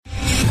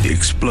The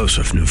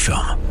explosive new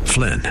film,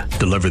 Flynn,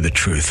 deliver the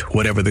truth,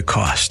 whatever the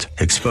cost,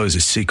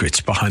 exposes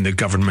secrets behind the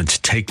government's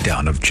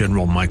takedown of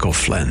General Michael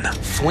Flynn.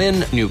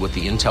 Flynn knew what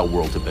the intel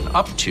world had been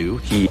up to.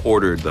 He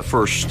ordered the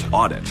first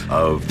audit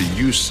of the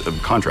use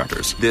of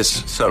contractors.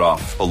 This set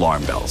off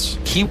alarm bells.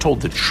 He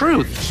told the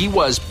truth. He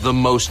was the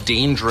most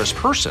dangerous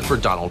person for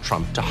Donald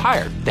Trump to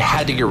hire. They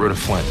had to get rid of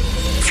Flynn.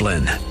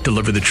 Flynn,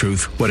 deliver the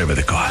truth, whatever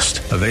the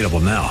cost. Available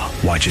now.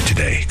 Watch it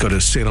today. Go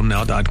to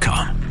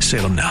salemnow.com.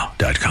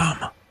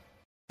 salemnow.com.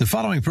 The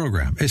following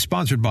program is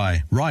sponsored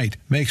by Right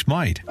Makes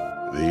Might.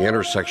 The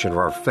intersection of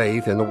our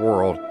faith and the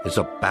world is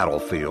a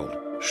battlefield.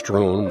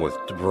 Strewn with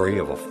debris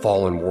of a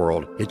fallen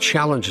world, it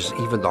challenges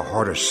even the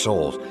hardest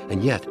souls,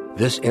 and yet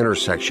this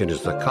intersection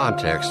is the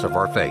context of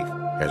our faith.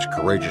 As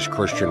courageous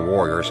Christian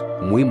warriors,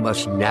 we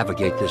must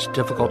navigate this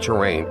difficult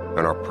terrain in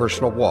our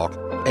personal walk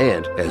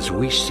and as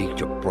we seek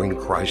to bring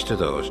Christ to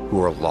those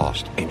who are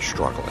lost and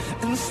struggling.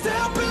 And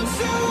step into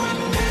a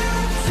new day.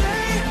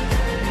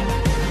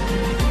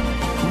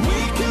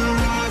 We can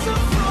rise up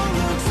from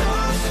the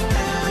dust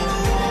and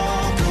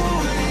walk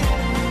away.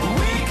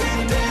 We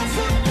can dance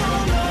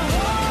upon the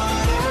heart,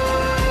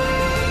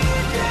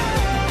 yeah.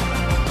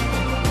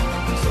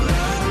 So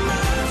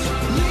let's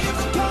leave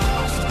the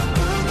past,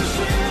 burn the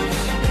ships,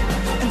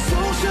 and so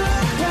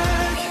shall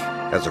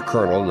back. As a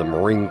colonel in the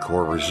Marine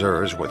Corps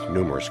Reserves with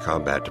numerous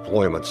combat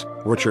deployments,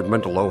 Richard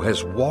Mendelow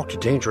has walked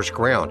dangerous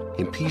ground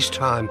in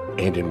peacetime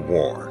and in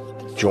war.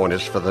 Join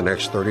us for the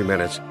next 30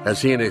 minutes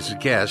as he and his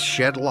guests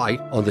shed light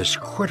on this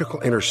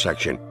critical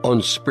intersection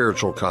on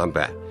spiritual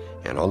combat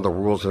and on the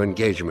rules of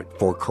engagement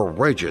for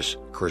courageous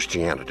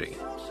Christianity.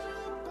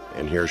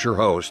 And here's your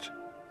host,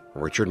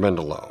 Richard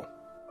Mendelow.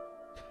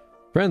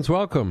 Friends,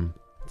 welcome.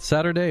 It's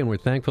Saturday, and we're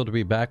thankful to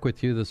be back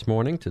with you this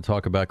morning to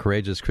talk about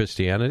courageous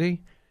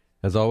Christianity.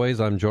 As always,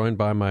 I'm joined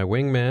by my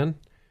wingman,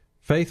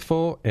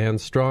 faithful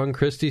and strong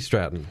Christy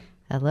Stratton.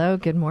 Hello,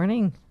 good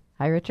morning.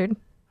 Hi, Richard.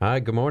 Hi,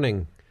 good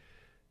morning.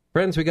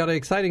 Friends, we got an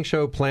exciting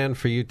show planned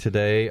for you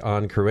today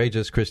on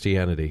courageous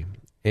Christianity.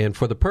 And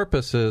for the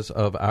purposes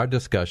of our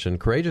discussion,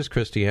 courageous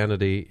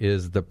Christianity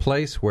is the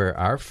place where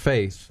our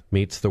faith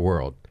meets the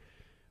world.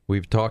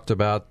 We've talked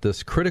about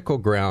this critical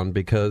ground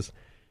because,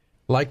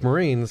 like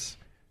Marines,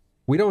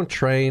 we don't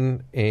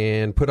train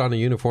and put on a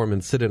uniform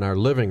and sit in our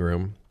living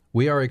room.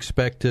 We are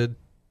expected,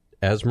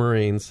 as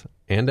Marines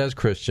and as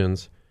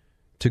Christians,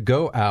 to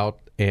go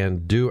out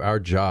and do our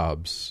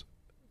jobs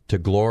to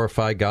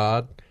glorify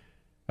God.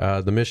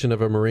 The mission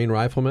of a Marine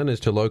rifleman is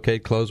to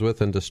locate, close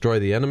with, and destroy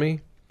the enemy.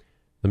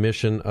 The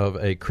mission of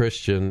a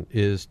Christian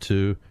is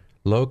to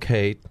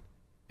locate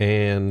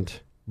and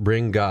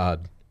bring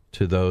God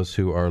to those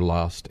who are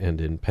lost and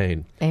in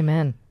pain.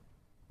 Amen.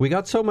 We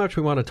got so much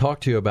we want to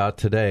talk to you about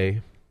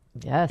today.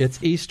 Yes.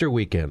 It's Easter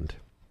weekend.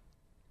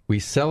 We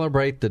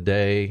celebrate the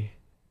day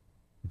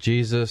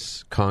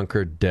Jesus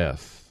conquered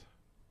death,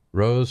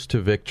 rose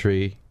to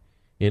victory.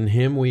 In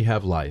him we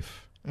have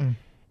life.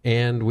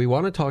 And we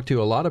want to talk to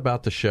you a lot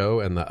about the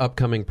show and the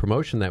upcoming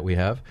promotion that we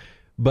have.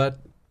 But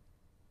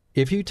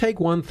if you take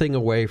one thing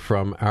away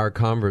from our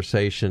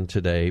conversation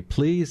today,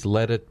 please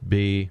let it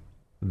be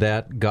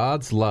that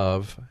God's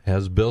love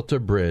has built a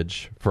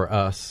bridge for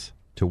us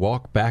to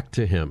walk back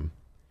to him.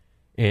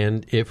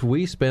 And if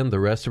we spend the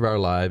rest of our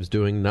lives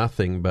doing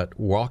nothing but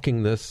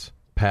walking this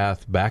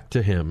path back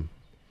to him,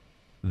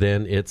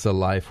 then it's a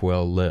life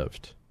well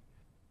lived.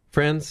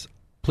 Friends,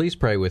 please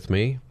pray with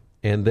me,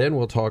 and then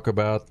we'll talk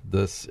about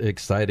this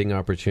exciting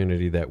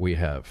opportunity that we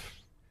have.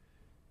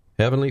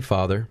 Heavenly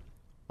Father,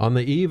 on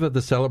the eve of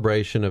the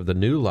celebration of the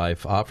new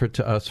life offered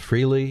to us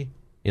freely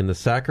in the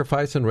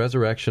sacrifice and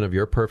resurrection of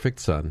your perfect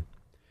Son,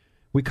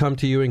 we come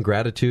to you in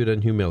gratitude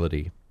and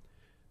humility.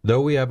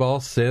 Though we have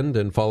all sinned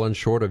and fallen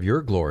short of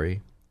your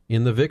glory,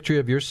 in the victory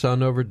of your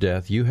Son over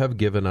death, you have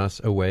given us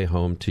a way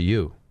home to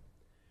you.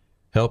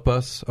 Help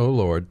us, O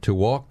Lord, to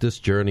walk this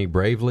journey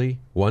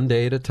bravely, one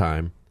day at a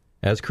time,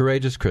 as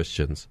courageous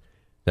Christians,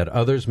 that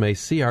others may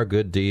see our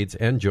good deeds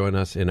and join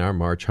us in our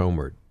march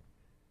homeward.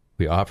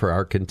 We offer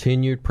our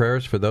continued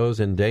prayers for those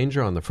in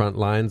danger on the front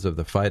lines of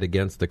the fight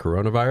against the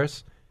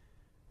coronavirus,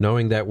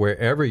 knowing that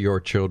wherever your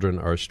children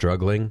are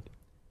struggling,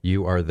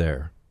 you are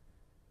there.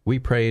 We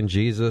pray in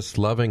Jesus'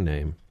 loving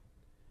name.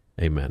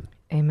 Amen.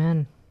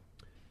 Amen.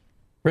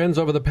 Friends,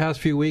 over the past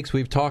few weeks,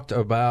 we've talked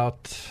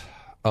about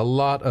a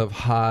lot of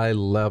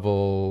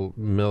high-level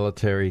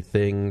military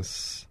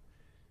things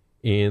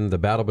in the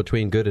battle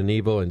between good and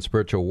evil and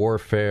spiritual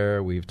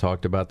warfare. We've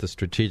talked about the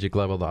strategic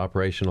level, the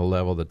operational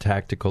level, the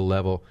tactical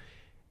level,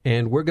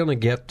 and we're going to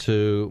get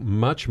to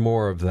much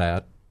more of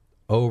that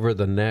over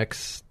the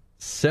next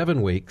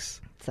 7 weeks.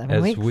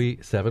 7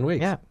 weeks? 7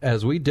 weeks. Yeah.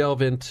 As we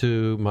delve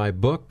into my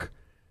book,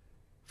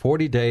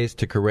 40 Days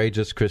to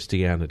Courageous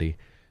Christianity.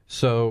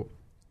 So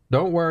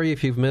don't worry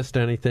if you've missed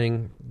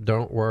anything.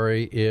 Don't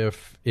worry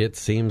if it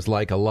seems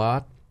like a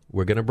lot.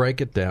 We're going to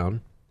break it down,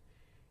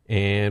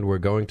 and we're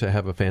going to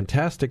have a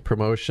fantastic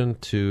promotion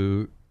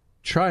to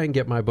try and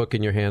get my book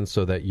in your hands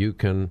so that you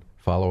can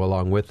follow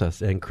along with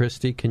us. And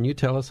Christy, can you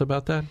tell us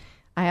about that?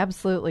 I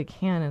absolutely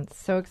can. And it's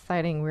so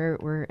exciting.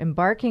 We're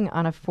embarking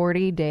on a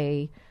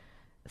 40-day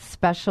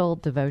special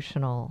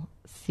devotional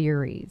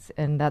series,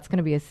 and that's going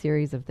to be a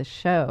series of the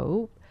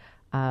show,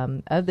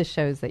 of the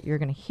shows that you're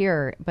going to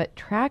hear. But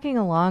tracking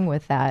along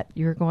with that,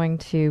 you're going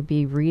to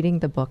be reading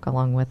the book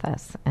along with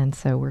us. And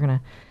so we're going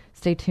to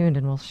stay tuned,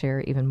 and we'll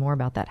share even more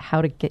about that,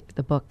 how to get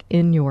the book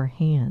in your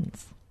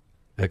hands.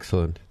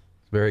 Excellent.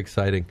 It's very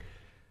exciting.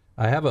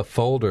 I have a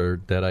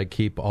folder that I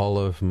keep all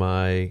of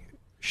my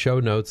show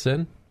notes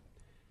in,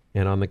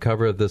 and on the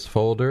cover of this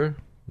folder,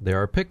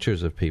 there are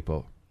pictures of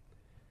people.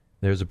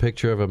 There's a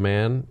picture of a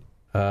man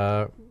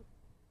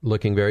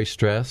looking very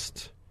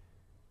stressed.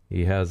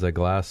 He has a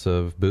glass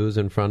of booze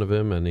in front of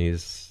him, and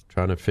he's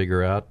trying to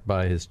figure out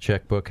by his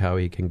checkbook how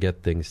he can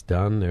get things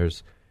done.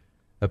 There's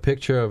a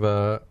picture of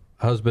a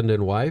husband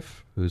and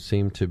wife who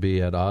seem to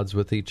be at odds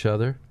with each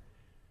other.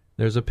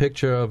 There's a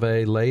picture of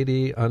a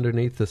lady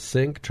underneath the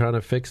sink trying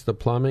to fix the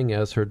plumbing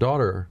as her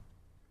daughter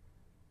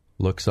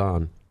looks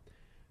on.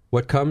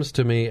 What comes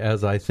to me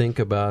as I think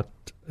about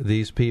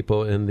these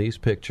people in these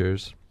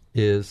pictures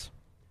is,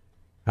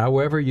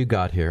 however you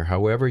got here,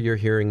 however you're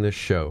hearing this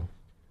show,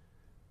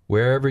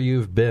 wherever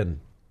you've been,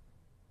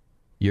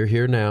 you're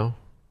here now,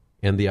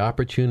 and the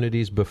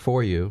opportunities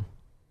before you,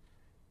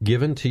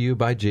 given to you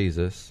by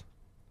Jesus,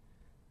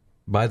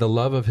 by the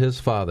love of his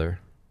Father.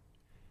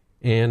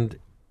 And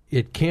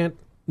it can't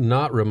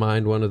not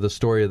remind one of the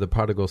story of the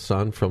prodigal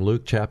son from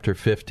Luke chapter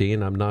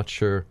 15. I'm not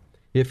sure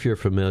if you're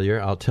familiar.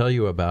 I'll tell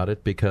you about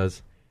it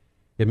because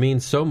it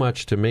means so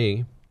much to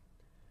me.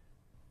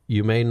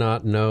 You may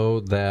not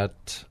know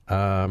that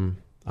I'm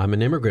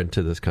an immigrant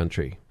to this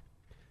country.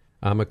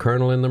 I'm a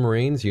colonel in the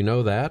Marines. You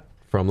know that.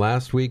 From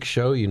last week's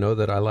show, you know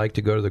that I like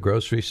to go to the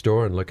grocery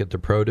store and look at the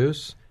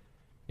produce,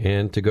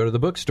 and to go to the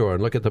bookstore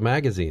and look at the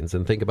magazines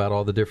and think about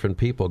all the different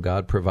people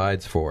God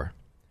provides for.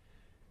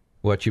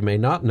 What you may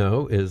not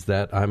know is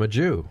that I'm a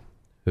Jew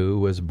who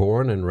was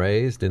born and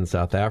raised in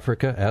South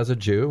Africa as a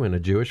Jew in a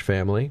Jewish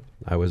family.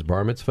 I was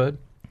bar mitzvahed,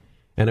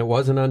 and it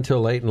wasn't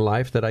until late in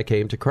life that I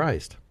came to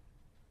Christ.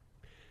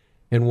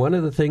 And one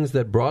of the things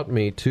that brought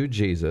me to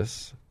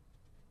Jesus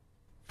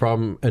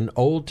from an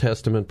Old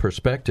Testament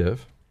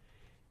perspective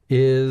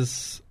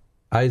is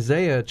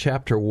Isaiah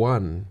chapter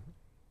 1.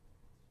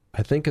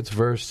 I think it's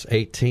verse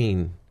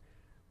 18,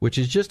 which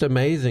is just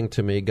amazing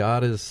to me.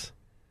 God is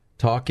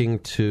talking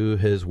to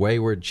his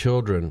wayward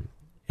children,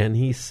 and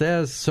he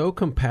says so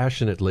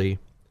compassionately,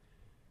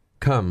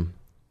 "Come,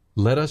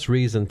 let us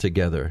reason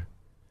together.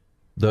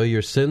 Though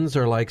your sins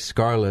are like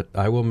scarlet,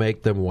 I will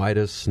make them white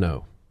as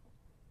snow."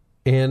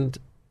 And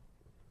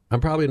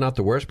I'm probably not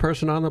the worst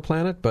person on the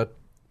planet, but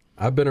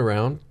I've been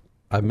around.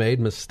 I've made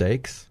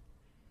mistakes.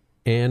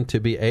 And to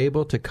be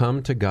able to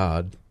come to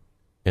God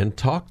and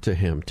talk to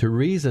him, to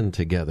reason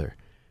together,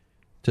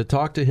 to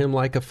talk to him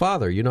like a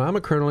father. You know, I'm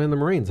a colonel in the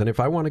Marines, and if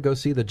I want to go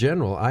see the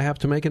general, I have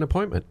to make an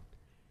appointment.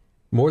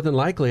 More than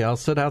likely, I'll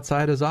sit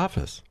outside his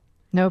office.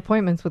 No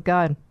appointments with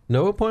God.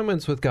 No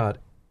appointments with God.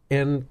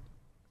 And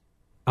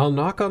I'll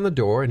knock on the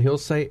door, and he'll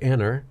say,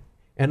 "Enter,"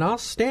 and I'll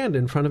stand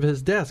in front of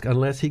his desk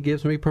unless he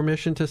gives me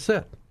permission to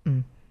sit.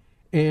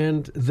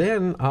 And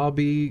then I'll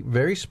be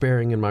very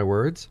sparing in my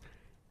words,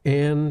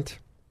 and,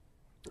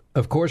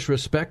 of course,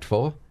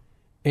 respectful.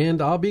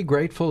 And I'll be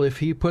grateful if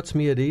he puts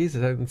me at ease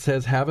and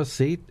says, "Have a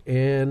seat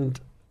and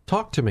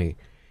talk to me."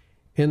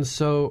 And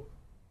so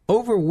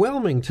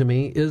overwhelming to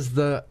me is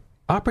the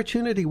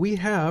opportunity we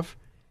have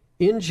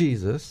in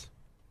Jesus,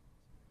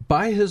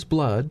 by his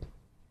blood,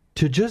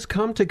 to just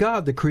come to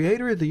God, the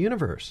creator of the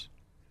universe,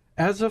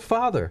 as a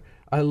father.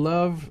 I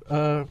love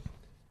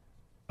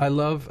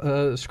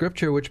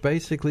scripture which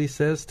basically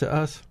says to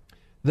us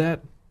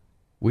that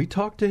we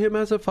talk to him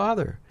as a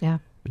father. Yeah.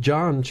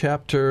 John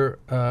chapter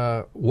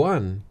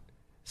 1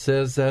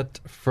 says that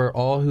for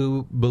all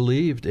who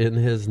believed in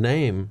his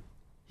name,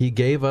 he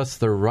gave us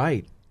the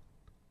right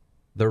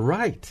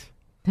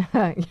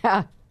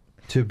yeah,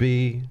 to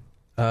be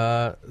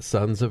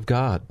sons of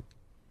God.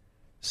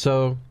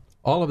 So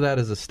all of that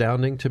is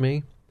astounding to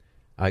me.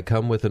 I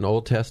come with an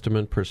Old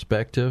Testament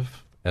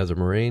perspective as a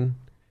Marine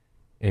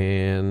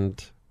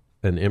and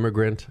an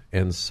immigrant,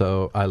 and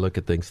so I look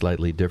at things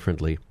slightly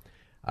differently.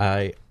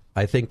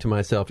 I think to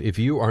myself, if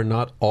you are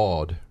not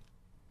awed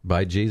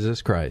by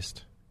Jesus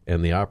Christ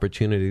and the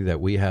opportunity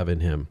that we have in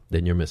him,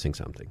 then you're missing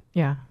something.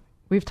 Yeah.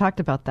 We've talked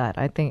about that.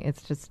 I think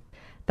it's just,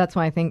 that's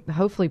why I think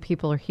hopefully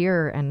people are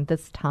here, and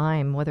this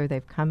time, whether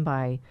they've come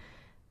by,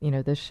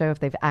 this show, if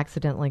they've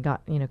accidentally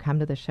come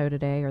to the show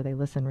today or they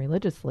listen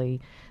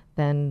religiously,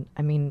 then,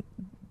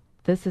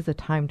 this is a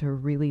time to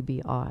really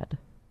be awed.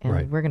 And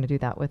right. We're going to do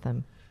that with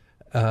them.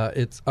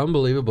 It's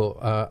unbelievable.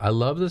 I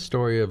love the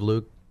story of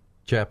Luke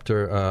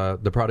chapter,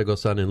 the prodigal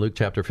son in Luke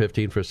chapter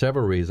 15 for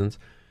several reasons.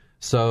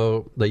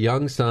 So the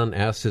young son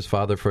asks his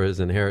father for his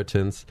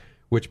inheritance,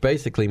 which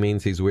basically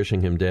means he's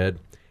wishing him dead.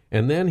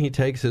 And then he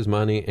takes his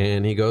money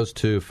and he goes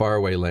to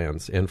faraway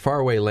lands. And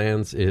faraway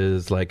lands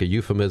is like a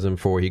euphemism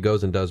for he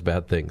goes and does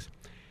bad things.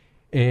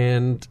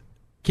 And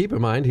keep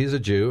in mind, he's a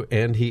Jew,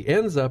 and he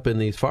ends up in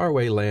these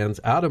faraway lands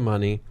out of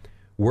money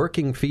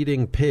working,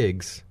 feeding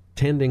pigs,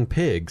 tending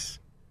pigs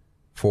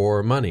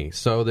for money.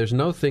 So there's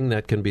no thing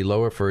that can be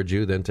lower for a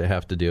Jew than to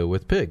have to deal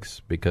with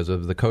pigs because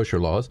of the kosher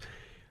laws.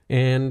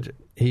 And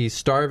he's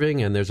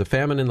starving, and there's a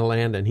famine in the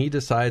land, and he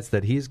decides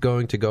that he's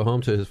going to go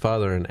home to his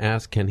father and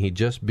ask, can he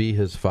just be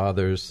his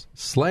father's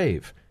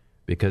slave?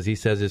 Because he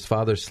says his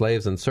father's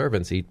slaves and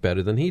servants eat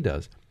better than he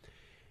does.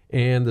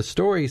 And the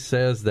story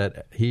says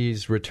that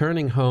he's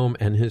returning home,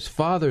 and his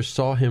father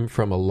saw him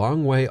from a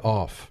long way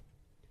off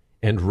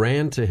and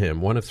ran to him,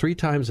 one of 3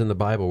 times in the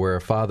Bible where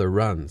a father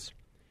runs.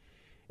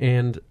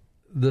 And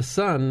the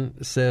son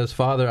says,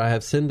 Father, I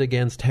have sinned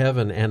against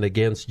heaven and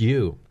against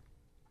you.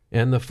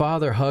 And the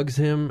father hugs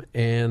him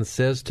and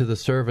says to the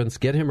servants,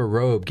 get him a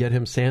robe, get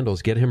him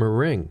sandals, get him a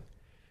ring.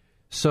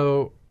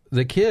 So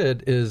the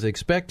kid is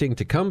expecting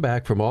to come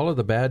back from all of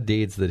the bad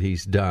deeds that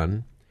he's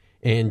done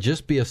and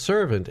just be a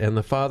servant. And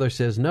the father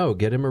says, no,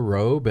 get him a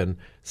robe and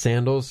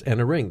sandals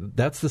and a ring.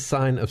 That's the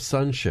sign of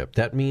sonship.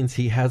 That means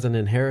he has an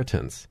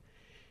inheritance.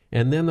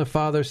 And then the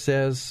father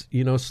says,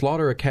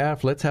 slaughter a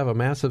calf. Let's have a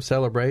massive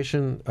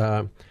celebration.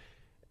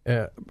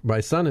 My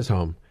son is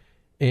home.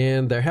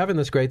 And they're having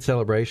this great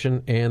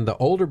celebration. And the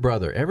older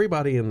brother,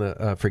 everybody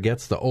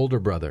forgets the older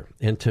brother.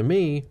 And to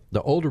me,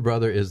 the older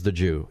brother is the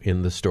Jew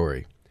in the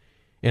story.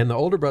 And the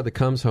older brother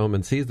comes home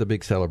and sees the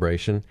big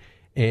celebration.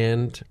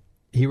 And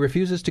he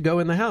refuses to go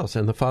in the house.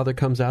 And the father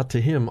comes out to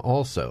him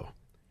also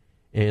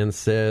and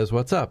says,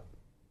 what's up?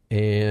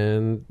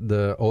 And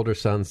the older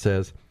son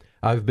says,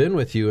 I've been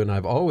with you, and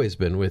I've always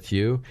been with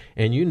you,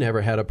 and you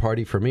never had a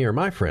party for me or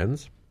my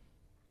friends.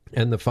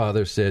 And the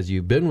father says,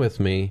 you've been with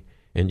me,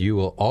 and you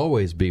will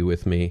always be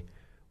with me.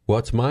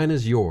 What's mine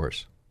is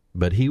yours.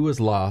 But he was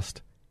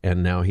lost,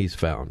 and now he's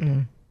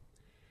found.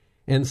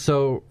 And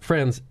so,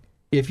 friends,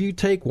 if you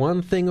take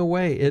one thing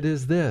away, it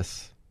is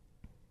this.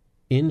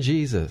 In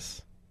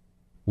Jesus,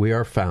 we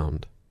are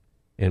found,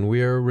 and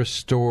we are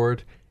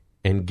restored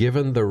and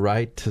given the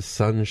right to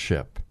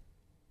sonship.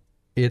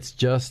 It's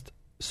just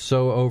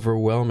so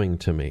overwhelming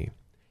to me.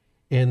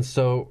 And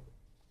so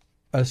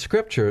a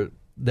scripture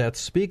that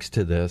speaks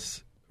to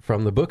this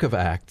from the book of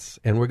Acts,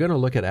 and we're going to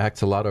look at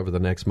Acts a lot over the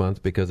next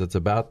month because it's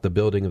about the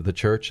building of the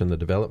church and the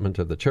development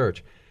of the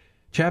church.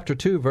 Chapter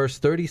 2, verse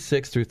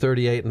 36 through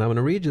 38, and I'm going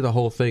to read you the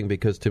whole thing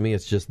because to me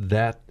it's just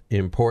that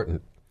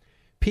important.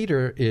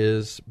 Peter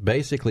is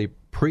basically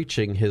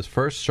preaching his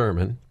first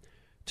sermon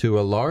to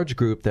a large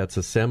group that's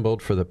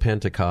assembled for the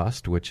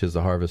Pentecost, which is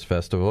the harvest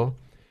festival,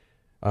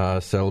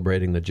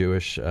 celebrating the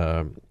Jewish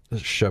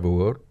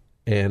Shavuot.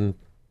 And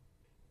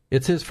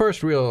it's his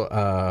first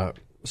real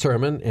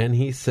sermon, and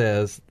he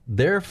says,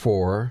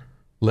 therefore,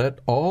 let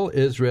all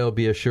Israel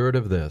be assured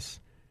of this.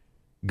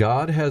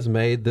 God has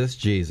made this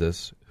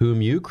Jesus,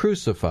 whom you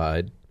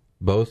crucified,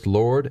 both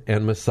Lord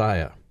and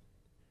Messiah.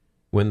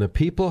 When the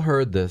people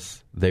heard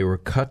this, they were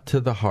cut to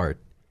the heart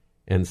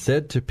and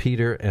said to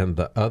Peter and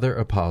the other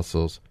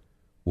apostles,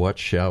 what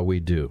shall we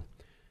do?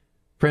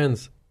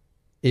 Friends,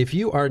 if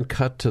you aren't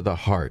cut to the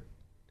heart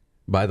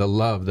by the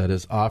love that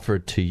is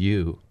offered to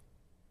you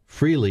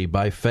freely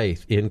by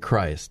faith in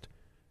Christ,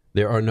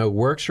 there are no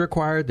works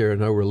required, there are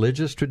no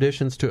religious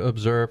traditions to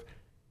observe.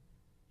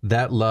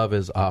 That love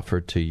is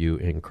offered to you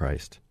in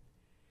Christ.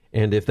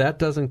 And if that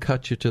doesn't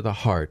cut you to the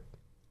heart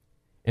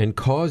and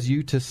cause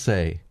you to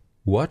say,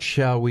 what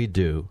shall we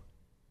do?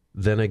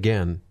 Then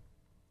again,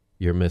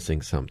 you're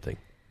missing something.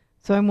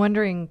 So I'm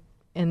wondering,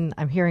 and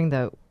I'm hearing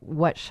the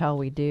what shall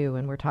we do,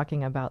 and we're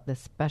talking about this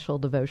special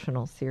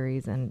devotional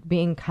series and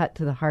being cut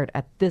to the heart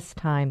at this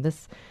time,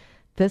 this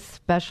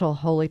special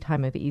holy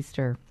time of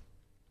Easter.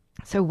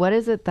 So what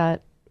is it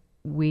that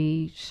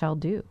we shall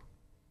do?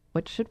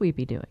 What should we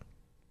be doing?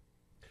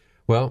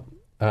 Well,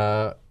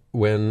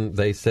 when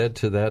they said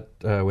to that,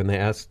 when they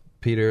asked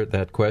Peter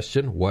that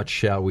question, what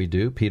shall we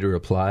do? Peter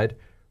replied,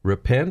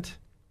 repent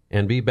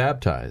and be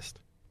baptized,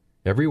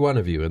 every one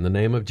of you, in the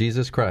name of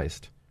Jesus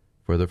Christ,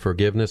 for the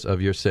forgiveness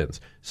of your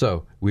sins.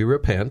 So we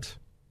repent.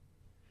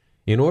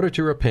 In order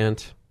to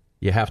repent,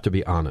 you have to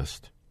be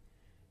honest.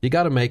 You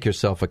got to make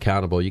yourself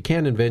accountable. You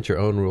can't invent your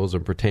own rules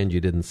and pretend you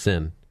didn't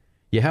sin.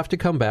 You have to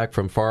come back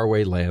from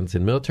faraway lands.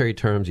 In military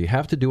terms, you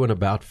have to do an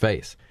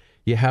about-face.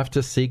 You have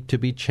to seek to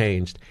be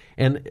changed.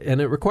 And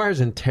it requires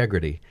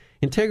integrity.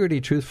 Integrity,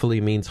 truthfully,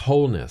 means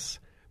wholeness.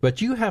 But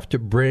you have to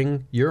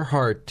bring your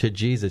heart to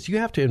Jesus. You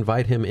have to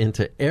invite him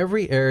into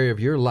every area of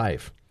your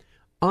life,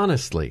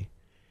 honestly,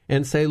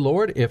 and say,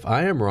 Lord, if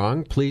I am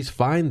wrong, please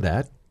find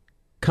that,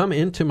 come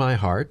into my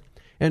heart,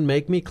 and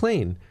make me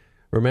clean.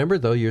 Remember,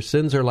 though your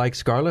sins are like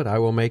scarlet, I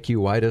will make you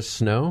white as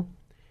snow.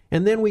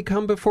 And then we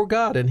come before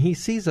God, and he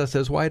sees us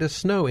as white as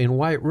snow in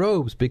white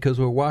robes because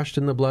we're washed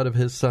in the blood of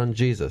his son,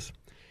 Jesus.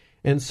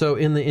 And so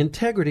in the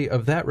integrity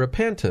of that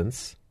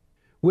repentance,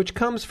 which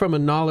comes from a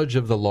knowledge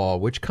of the law,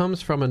 which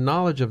comes from a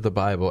knowledge of the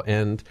Bible,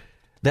 and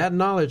that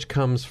knowledge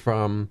comes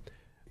from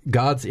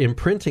God's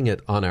imprinting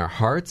it on our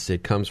hearts.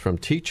 It comes from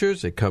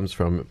teachers. It comes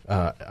from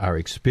our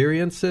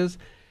experiences.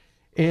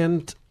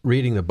 And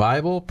reading the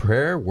Bible,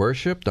 prayer,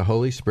 worship, the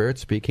Holy Spirit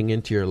speaking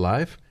into your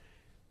life.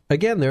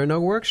 Again, there are no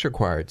works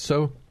required.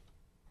 So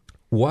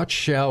What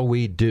shall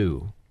we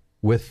do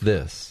with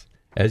this?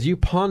 As you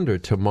ponder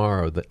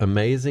tomorrow the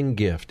amazing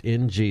gift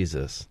in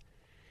Jesus,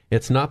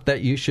 it's not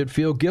that you should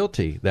feel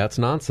guilty. That's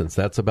nonsense.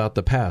 That's about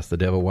the past. The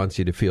devil wants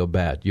you to feel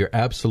bad. You're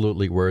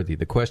absolutely worthy.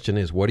 The question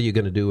is, what are you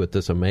going to do with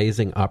this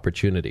amazing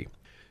opportunity?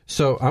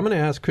 So I'm going to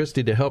ask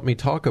Christy to help me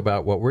talk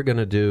about what we're going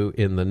to do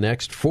in the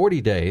next 40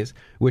 days,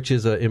 which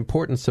is an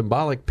important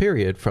symbolic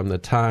period from the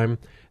time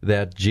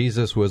that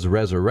Jesus was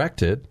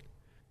resurrected.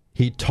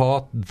 He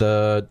taught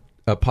the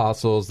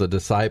apostles, the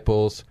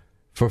disciples,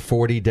 for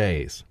 40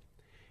 days.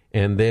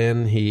 And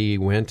then he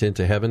went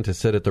into heaven to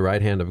sit at the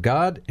right hand of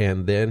God.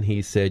 And then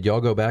he said, y'all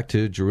go back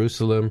to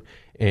Jerusalem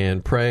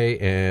and pray,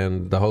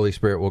 and the Holy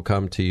Spirit will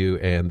come to you.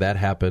 And that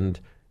happened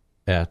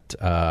at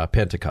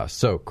Pentecost.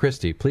 So,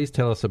 Christy, please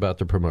tell us about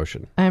the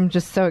promotion. I'm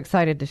just so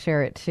excited to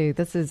share it, too.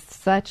 This is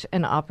such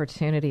an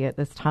opportunity at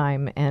this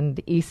time. And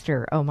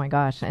Easter, oh my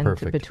gosh. And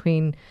Perfect.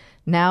 Between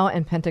now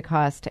and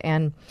Pentecost.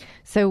 And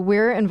so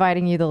we're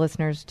inviting you, the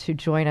listeners, to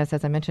join us,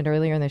 as I mentioned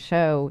earlier in the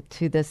show,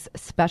 to this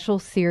special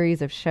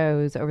series of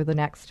shows over the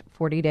next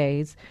 40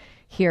 days.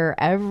 Here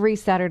every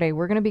Saturday,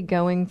 we're going to be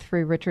going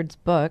through Richard's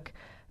book,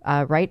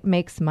 Right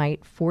Makes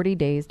Might, 40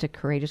 Days to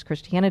Courageous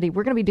Christianity.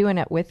 We're going to be doing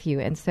it with you.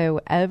 And so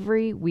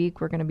every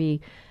week we're going to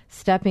be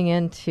stepping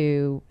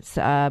into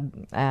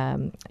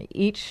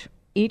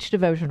each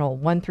devotional,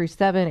 1 through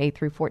 7, 8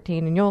 through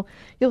 14, and you'll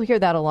hear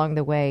that along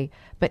the way.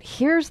 But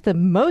here's the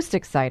most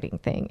exciting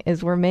thing,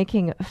 is we're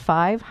making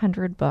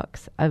 500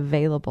 books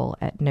available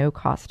at no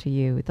cost to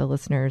you, the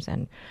listeners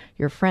and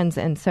your friends.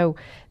 And so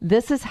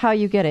this is how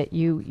you get it.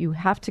 You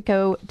have to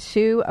go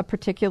to a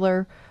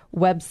particular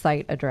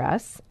website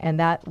address, and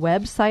that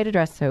website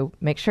address, so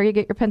make sure you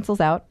get your pencils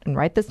out and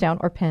write this down,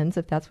 or pens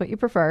if that's what you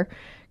prefer,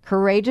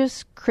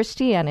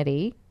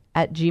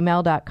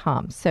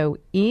 courageouschristianity@gmail.com. So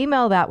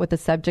email that with the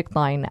subject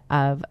line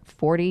of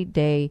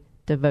 40-day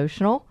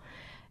devotional.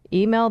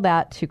 Email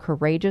that to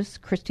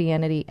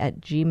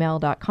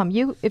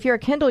courageouschristianity@gmail.com. If you're a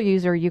Kindle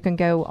user, you can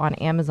go on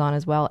Amazon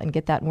as well and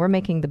get that. And we're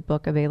making the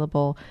book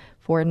available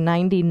for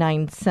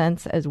 99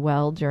 cents as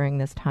well during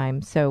this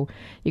time. So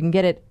you can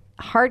get it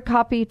hard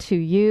copy to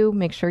you.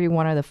 Make sure you're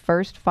one of the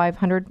first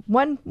 500,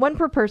 one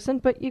per person,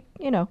 but you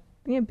know,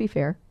 be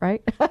fair,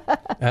 right?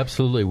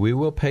 Absolutely. We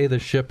will pay the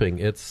shipping.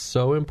 It's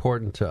so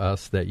important to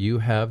us that you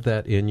have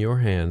that in your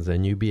hands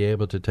and you be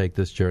able to take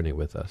this journey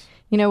with us.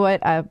 You know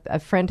what? A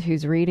friend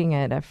who's reading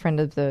it, a friend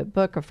of the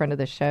book, a friend of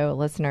the show, a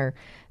listener,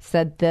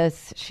 said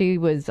this. She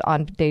was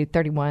on day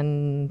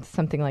 31,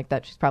 something like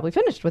that. She's probably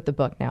finished with the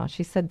book now.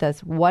 She said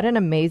this: what an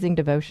amazing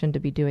devotion to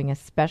be doing,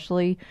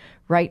 especially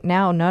right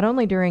now, not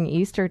only during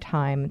Easter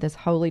time, this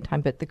holy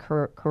time, but the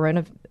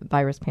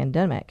coronavirus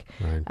pandemic,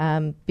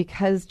 Right.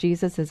 Because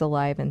Jesus is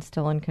alive and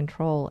still in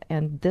control.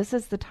 And this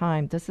is the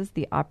time, this is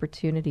the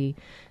opportunity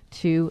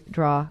to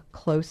draw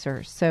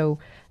closer. So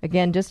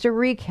again, just to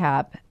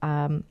recap,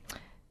 go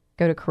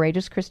to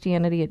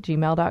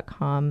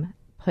courageouschristianity@gmail.com,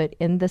 put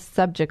in the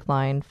subject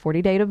line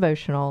 40-day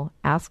devotional,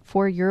 ask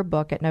for your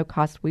book at no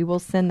cost. We will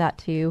send that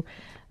to you,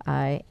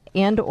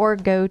 and or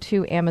go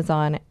to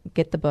Amazon,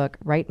 get the book,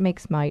 Right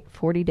Makes Might,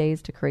 40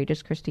 Days to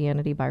Courageous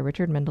Christianity by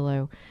Richard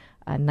Mendelow,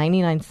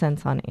 99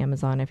 cents on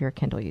Amazon if you're a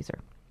Kindle user.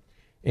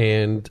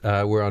 And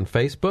we're on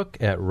Facebook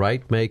at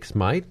Right Makes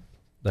Might.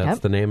 That's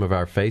the name of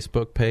our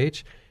Facebook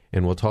page.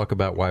 And we'll talk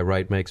about why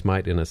Right Makes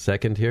Might in a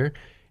second here.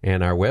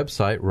 And our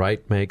website,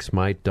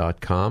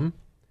 rightmakesmight.com,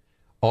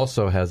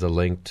 also has a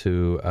link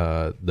to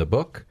the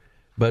book.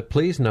 But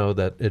please know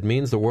that it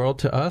means the world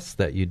to us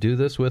that you do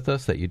this with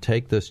us, that you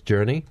take this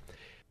journey.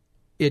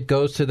 It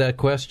goes to that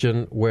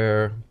question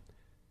where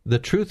the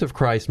truth of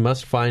Christ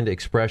must find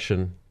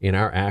expression in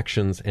our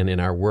actions and in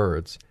our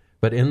words.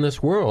 But in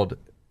this world,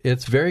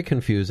 it's very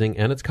confusing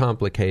and it's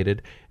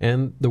complicated,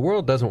 and the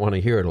world doesn't want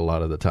to hear it a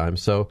lot of the time.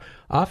 So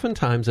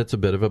oftentimes it's a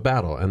bit of a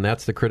battle, and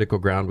that's the critical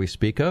ground we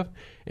speak of.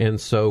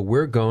 And so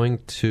we're going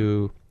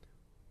to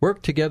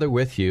work together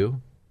with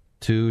you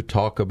to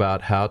talk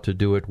about how to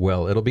do it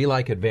well. It'll be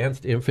like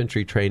advanced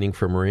infantry training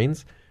for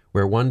Marines,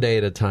 where one day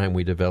at a time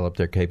we develop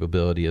their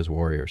capability as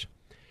warriors.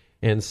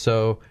 And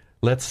so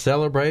let's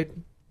celebrate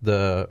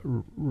the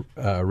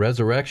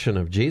resurrection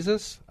of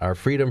Jesus, our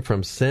freedom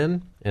from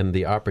sin, and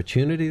the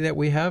opportunity that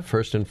we have,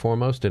 first and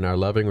foremost, in our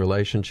loving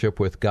relationship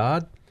with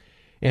God,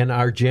 and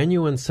our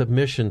genuine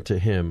submission to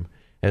Him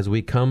as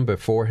we come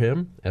before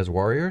Him as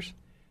warriors.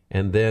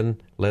 And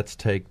then let's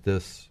take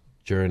this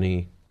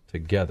journey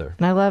together.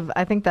 And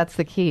I think that's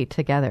the key,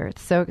 together.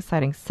 It's so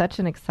exciting, such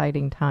an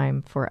exciting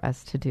time for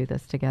us to do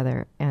this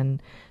together. And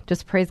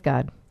just praise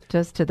God,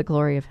 just to the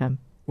glory of Him.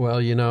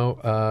 Well, you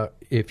know,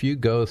 if you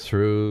go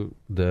through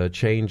the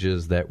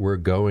changes that we're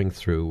going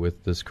through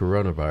with this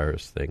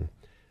coronavirus thing,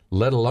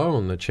 let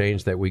alone the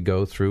change that we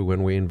go through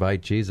when we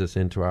invite Jesus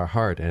into our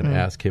heart and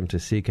ask Him to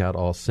seek out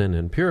all sin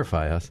and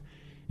purify us,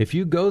 if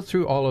you go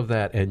through all of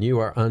that and you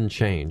are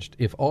unchanged,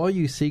 if all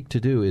you seek to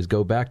do is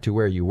go back to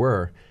where you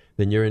were,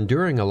 then you're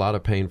enduring a lot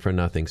of pain for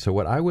nothing. So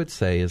what I would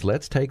say is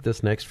let's take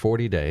this next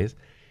 40 days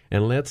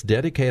and let's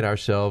dedicate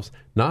ourselves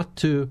not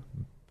to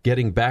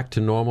getting back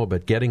to normal,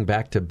 but getting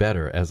back to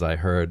better, as I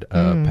heard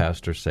a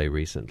pastor say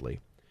recently.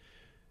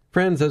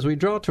 Friends, as we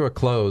draw to a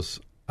close,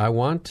 I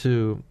want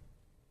to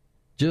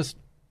just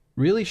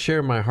really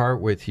share my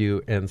heart with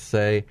you and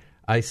say,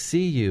 I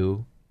see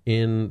you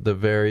in the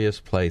various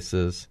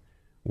places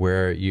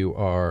where you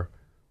are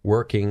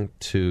working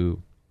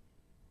to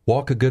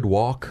walk a good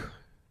walk,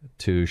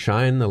 to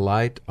shine the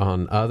light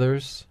on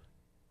others.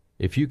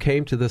 If you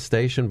came to this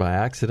station by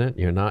accident,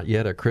 you're not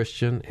yet a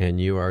Christian, and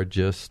you are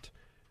just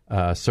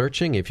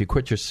searching. If you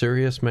quit your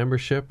Sirius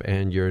membership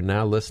and you're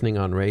now listening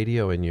on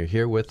radio and you're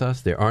here with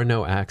us, there are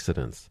no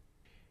accidents.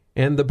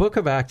 And the book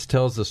of Acts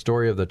tells the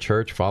story of the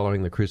church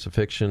following the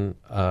crucifixion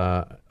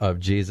of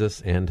Jesus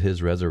and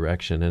his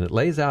resurrection. And it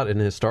lays out in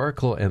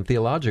historical and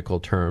theological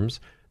terms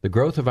the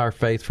growth of our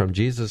faith from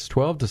Jesus'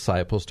 12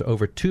 disciples to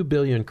over 2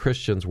 billion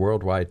Christians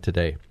worldwide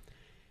today.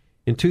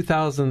 In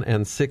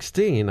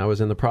 2016, I was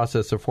in the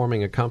process of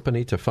forming a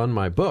company to fund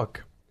my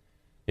book.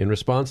 In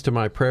response to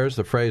my prayers,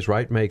 the phrase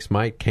 "right makes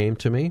might" came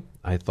to me.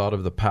 I thought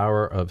of the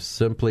power of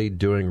simply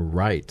doing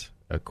right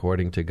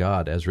according to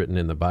God as written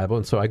in the Bible,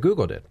 and so I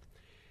Googled it.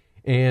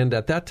 And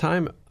at that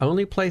time,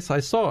 only place I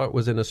saw it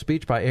was in a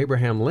speech by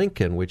Abraham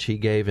Lincoln, which he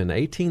gave in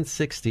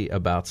 1860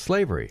 about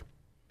slavery.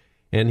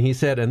 And he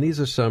said, and these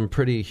are some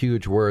pretty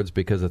huge words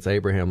because it's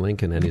Abraham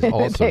Lincoln and he's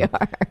awesome, They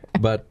are.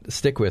 but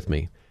stick with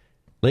me.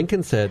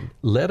 Lincoln said,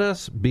 "Let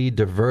us be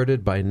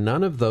diverted by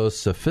none of those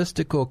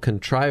sophistical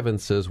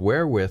contrivances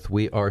wherewith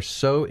we are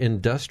so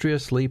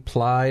industriously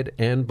plied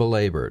and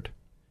belabored.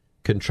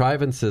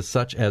 Contrivances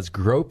such as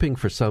groping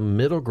for some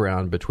middle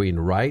ground between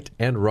right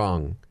and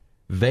wrong,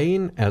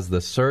 vain as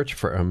the search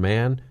for a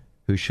man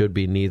who should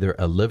be neither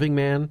a living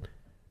man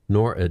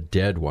nor a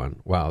dead one."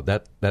 Wow,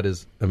 that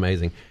is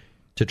amazing.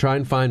 To try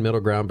and find middle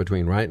ground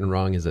between right and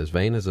wrong is as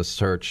vain as a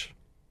search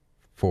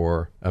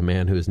for a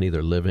man who is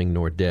neither living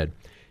nor dead.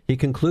 He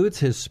concludes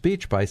his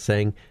speech by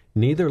saying,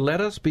 "Neither let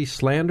us be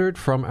slandered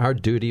from our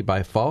duty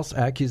by false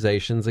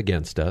accusations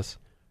against us,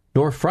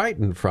 nor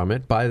frightened from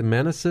it by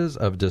menaces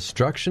of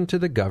destruction to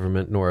the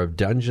government, nor of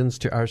dungeons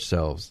to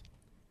ourselves."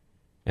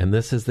 And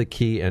this is the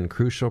key and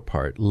crucial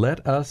part.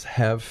 Let us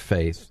have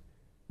faith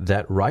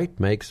that right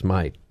makes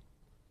might.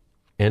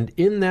 And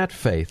in that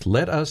faith,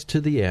 let us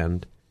to the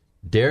end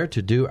dare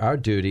to do our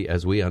duty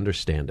as we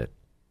understand it.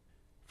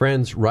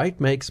 Friends, right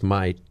makes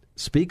might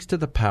speaks to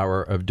the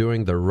power of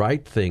doing the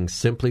right thing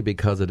simply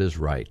because it is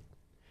right.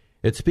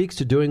 It speaks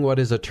to doing what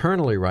is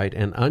eternally right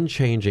and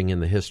unchanging in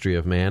the history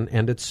of man,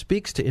 and it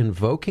speaks to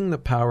invoking the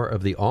power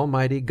of the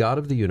Almighty God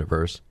of the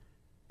universe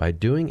by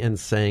doing and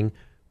saying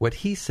what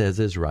He says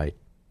is right.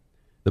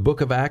 The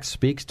book of Acts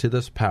speaks to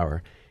this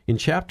power. In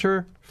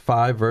chapter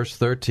 5, verse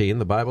 13,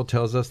 the Bible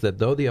tells us that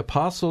though the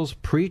apostles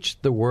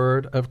preached the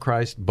word of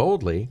Christ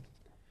boldly,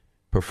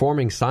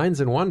 performing signs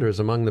and wonders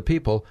among the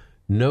people,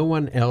 no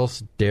one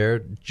else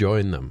dared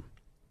join them.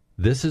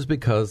 This is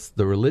because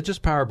the religious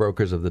power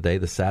brokers of the day,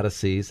 the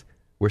Sadducees,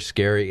 were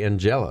scary and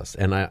jealous.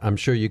 And I'm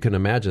sure you can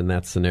imagine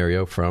that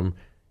scenario from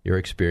your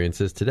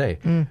experiences today.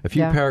 A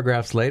few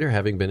paragraphs later,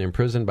 having been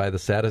imprisoned by the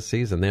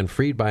Sadducees and then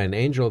freed by an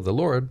angel of the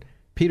Lord,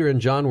 Peter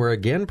and John were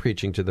again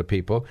preaching to the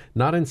people,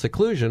 not in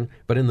seclusion,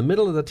 but in the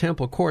middle of the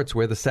temple courts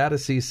where the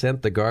Sadducees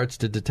sent the guards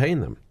to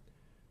detain them.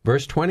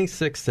 Verse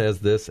 26 says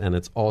this, and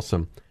it's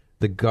awesome.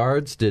 The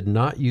guards did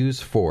not use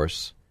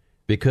force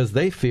because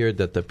they feared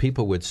that the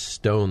people would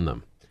stone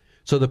them.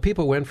 So the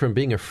people went from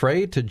being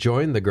afraid to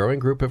join the growing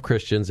group of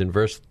Christians in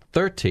verse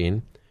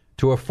 13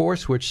 to a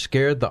force which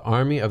scared the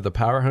army of the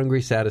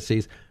power-hungry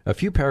Sadducees a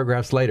few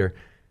paragraphs later,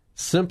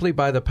 simply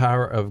by the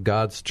power of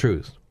God's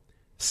truth,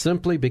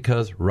 simply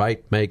because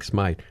right makes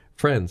might.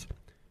 Friends,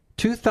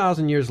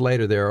 2,000 years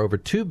later, there are over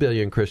 2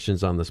 billion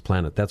Christians on this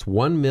planet. That's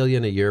 1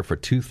 million a year for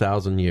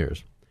 2,000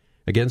 years.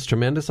 Against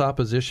tremendous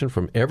opposition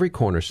from every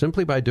corner,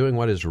 simply by doing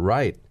what is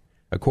right,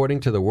 according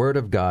to the Word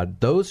of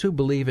God, those who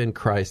believe in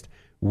Christ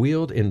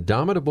wield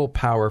indomitable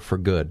power for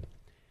good,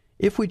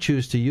 if we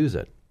choose to use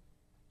it.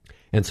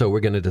 And so we're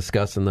going to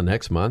discuss in the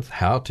next month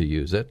how to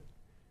use it.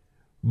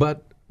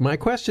 But my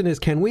question is,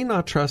 can we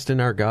not trust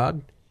in our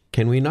God?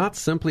 Can we not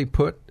simply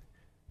put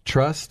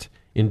trust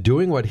in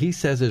doing what He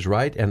says is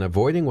right and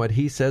avoiding what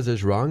He says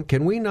is wrong?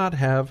 Can we not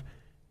have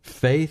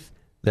faith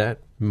that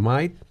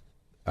right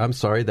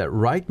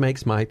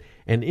makes might,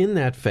 and in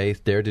that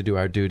faith dare to do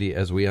our duty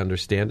as we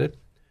understand it?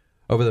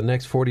 Over the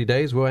next 40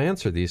 days, we'll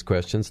answer these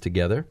questions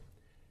together.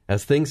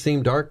 As things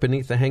seem dark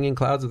beneath the hanging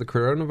clouds of the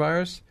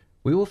coronavirus,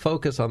 we will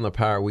focus on the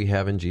power we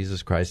have in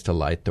Jesus Christ to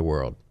light the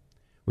world.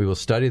 We will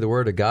study the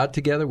Word of God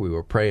together, we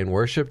will pray and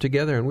worship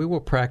together, and we will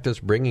practice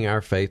bringing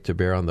our faith to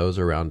bear on those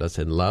around us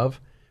in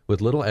love,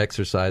 with little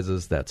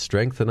exercises that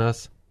strengthen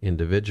us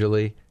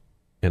individually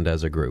and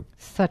as a group.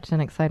 Such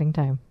an exciting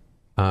time.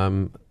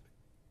 I'm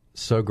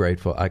so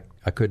grateful.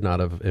 I could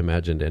not have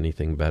imagined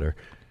anything better.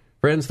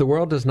 Friends, the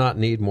world does not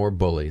need more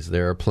bullies.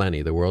 There are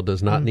plenty. The world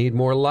does not need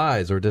more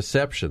lies or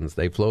deceptions.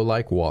 They flow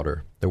like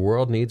water. The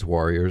world needs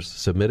warriors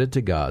submitted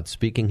to God,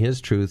 speaking His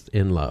truth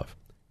in love.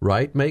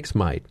 Right makes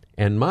might,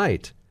 and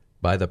might,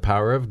 by the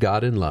power of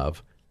God in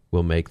love,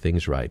 will make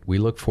things right. We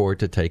look forward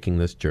to taking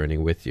this journey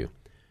with you.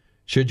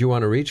 Should you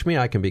want to reach me,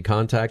 I can be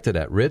contacted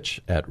at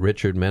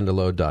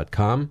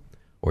rich@richardmendelow.com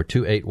or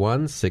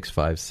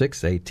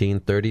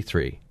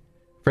 281-656-1833.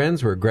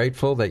 Friends, we're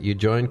grateful that you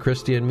joined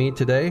Christy and me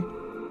today,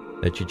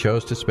 that you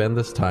chose to spend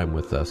this time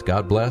with us.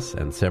 God bless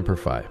and Semper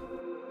Fi.